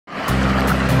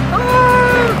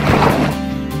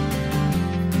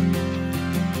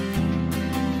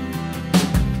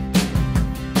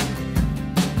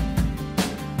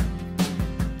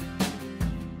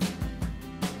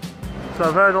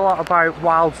I've heard a lot about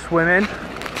wild swimming,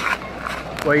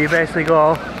 where you basically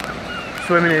go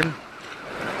swimming in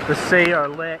the sea or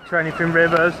lakes or anything,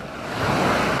 rivers.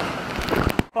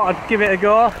 Thought I'd give it a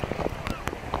go.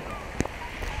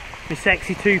 My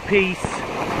sexy two-piece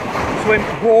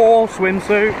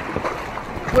swimsuit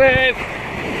with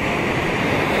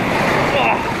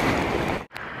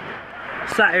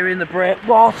sat here in the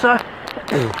breakwater.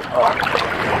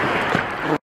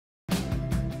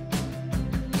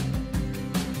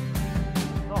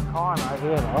 No Carm out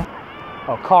here though.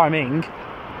 Oh, Carming.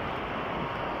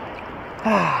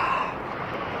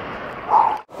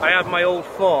 I had my old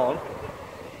phone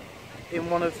in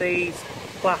one of these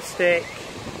plastic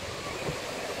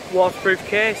waterproof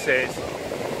cases.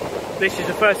 This is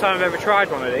the first time I've ever tried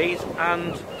one of these,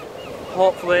 and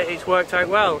hopefully it's worked out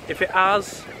well. If it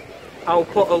has, I'll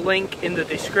put a link in the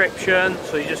description,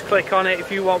 so you just click on it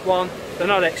if you want one. They're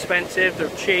not expensive, they're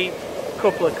cheap, a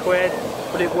couple of quid,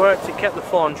 but it worked, it kept the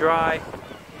phone dry.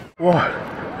 1,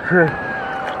 2.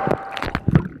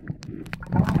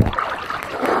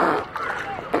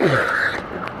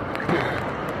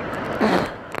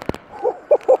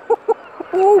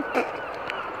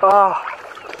 Ah,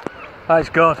 that's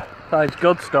good. That is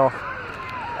good stuff.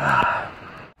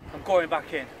 I'm going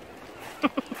back in.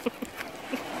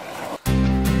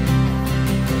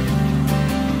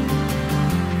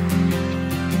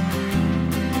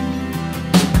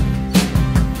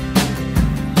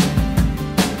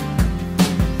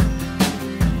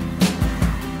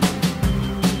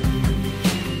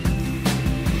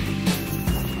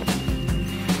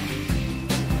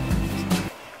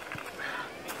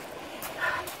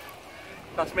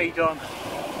 That's me done.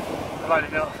 I've had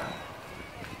enough.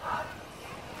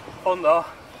 Fun though.